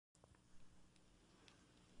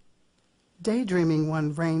Daydreaming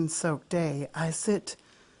one rain-soaked day, I sit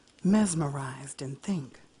mesmerized and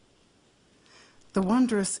think. The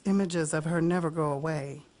wondrous images of her never go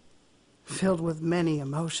away, filled with many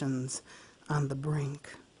emotions on the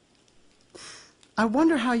brink. I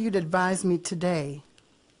wonder how you'd advise me today.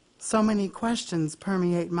 So many questions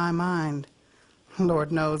permeate my mind.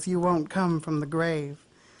 Lord knows you won't come from the grave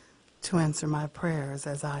to answer my prayers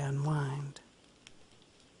as I unwind.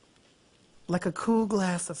 Like a cool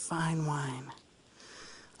glass of fine wine,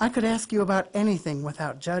 I could ask you about anything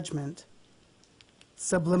without judgment.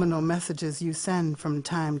 Subliminal messages you send from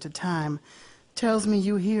time to time tells me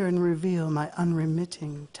you hear and reveal my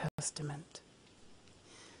unremitting testament.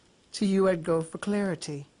 To you I'd go for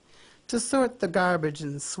clarity, to sort the garbage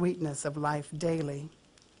and sweetness of life daily,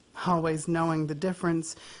 always knowing the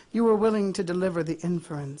difference, you were willing to deliver the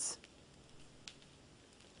inference.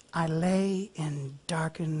 I lay in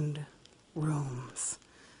darkened rooms,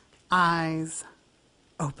 eyes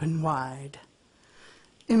open wide,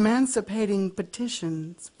 emancipating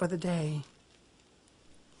petitions for the day.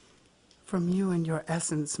 From you and your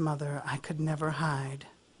essence, Mother, I could never hide.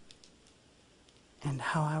 And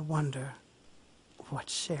how I wonder what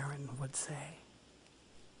Sharon would say.